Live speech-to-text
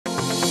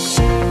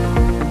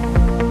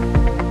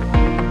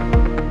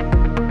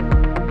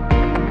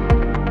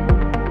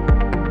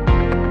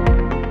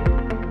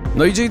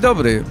No i dzień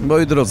dobry,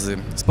 moi drodzy.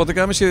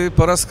 Spotykamy się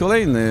po raz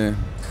kolejny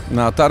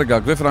na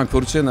targach we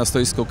Frankfurcie na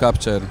stoisku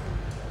Capture.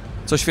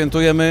 Co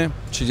świętujemy?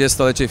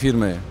 30-lecie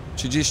firmy.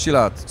 30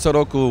 lat. Co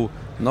roku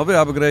nowy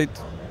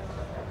upgrade,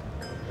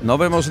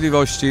 nowe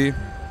możliwości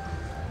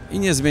i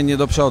niezmiennie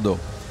do przodu.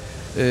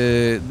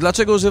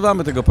 Dlaczego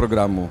używamy tego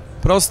programu?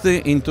 Prosty,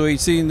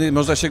 intuicyjny,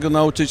 można się go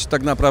nauczyć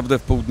tak naprawdę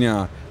w pół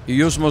dnia. I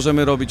już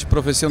możemy robić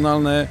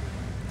profesjonalne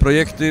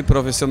projekty,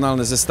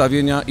 profesjonalne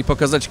zestawienia i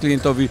pokazać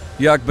klientowi,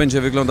 jak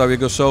będzie wyglądał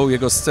jego show,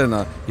 jego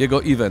scena,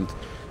 jego event.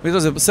 Moi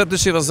drodzy,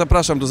 serdecznie Was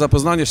zapraszam do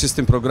zapoznania się z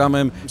tym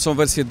programem. Są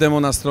wersje demo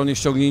na stronie,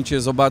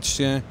 ściągnijcie,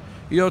 zobaczcie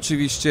i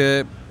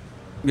oczywiście,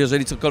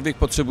 jeżeli cokolwiek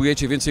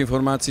potrzebujecie, więcej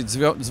informacji,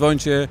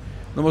 dzwońcie,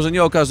 no może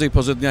nie o każdej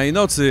porze dnia i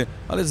nocy,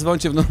 ale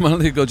dzwońcie w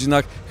normalnych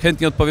godzinach,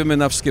 chętnie odpowiemy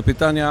na wszystkie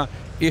pytania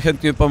i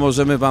chętnie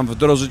pomożemy Wam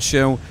wdrożyć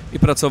się i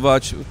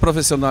pracować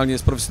profesjonalnie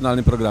z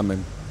profesjonalnym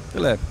programem.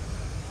 Tyle.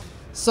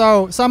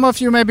 So, some of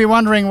you may be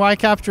wondering why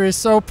Capture is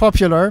so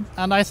popular,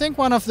 and I think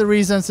one of the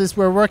reasons is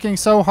we're working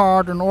so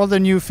hard on all the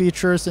new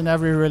features in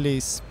every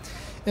release.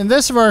 In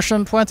this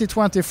version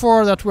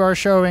 2024 that we are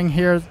showing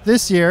here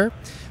this year,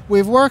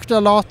 we've worked a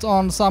lot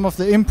on some of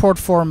the import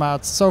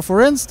formats. So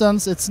for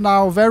instance, it's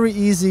now very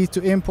easy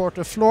to import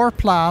a floor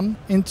plan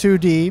in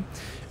 2D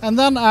and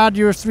then add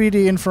your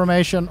 3D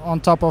information on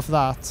top of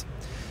that.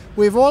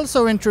 We've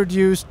also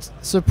introduced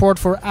support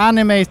for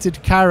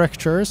animated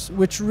characters,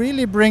 which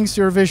really brings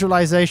your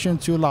visualization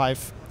to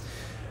life.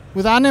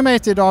 With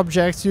animated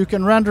objects, you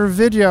can render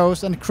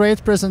videos and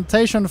create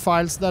presentation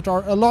files that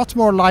are a lot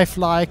more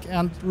lifelike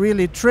and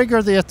really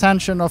trigger the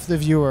attention of the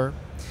viewer.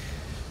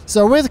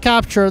 So with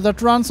Capture,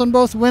 that runs on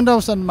both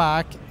Windows and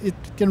Mac, it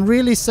can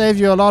really save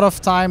you a lot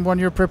of time when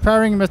you're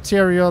preparing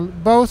material,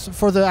 both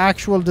for the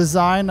actual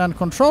design and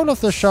control of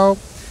the show,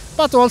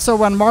 but also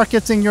when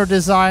marketing your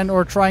design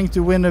or trying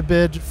to win a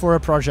bid for a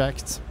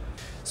project.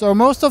 So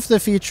most of the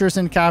features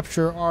in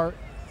Capture are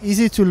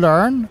easy to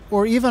learn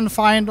or even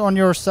find on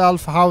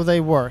yourself how they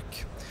work.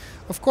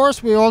 Of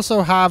course, we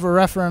also have a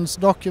reference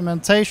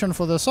documentation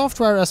for the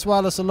software as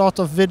well as a lot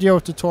of video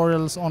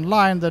tutorials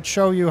online that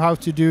show you how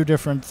to do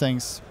different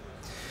things.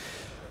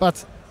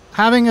 But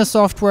having a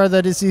software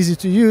that is easy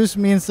to use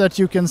means that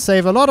you can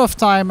save a lot of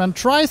time and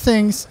try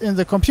things in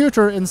the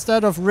computer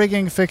instead of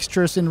rigging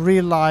fixtures in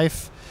real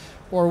life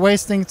or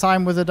wasting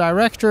time with the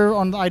director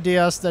on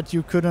ideas that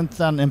you couldn't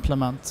then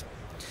implement.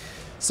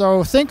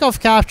 So think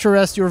of Capture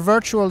as your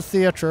virtual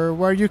theater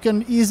where you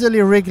can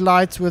easily rig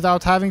lights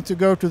without having to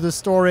go to the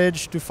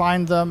storage to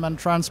find them and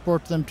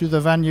transport them to the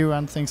venue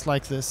and things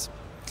like this.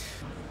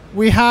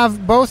 We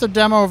have both a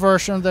demo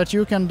version that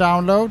you can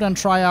download and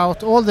try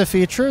out all the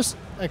features,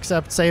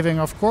 except saving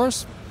of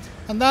course.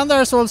 And then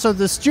there's also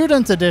the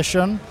student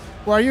edition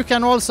where you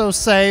can also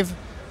save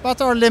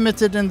but are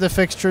limited in the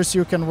fixtures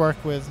you can work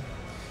with.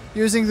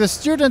 Using the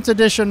student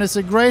edition is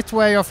a great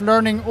way of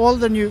learning all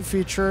the new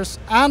features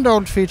and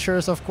old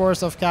features, of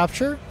course, of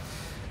Capture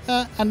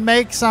and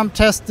make some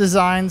test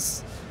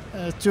designs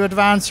to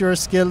advance your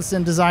skills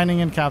in designing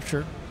in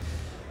Capture.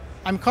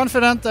 I'm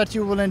confident that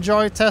you will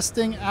enjoy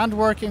testing and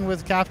working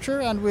with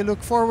Capture, and we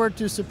look forward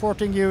to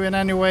supporting you in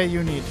any way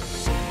you need.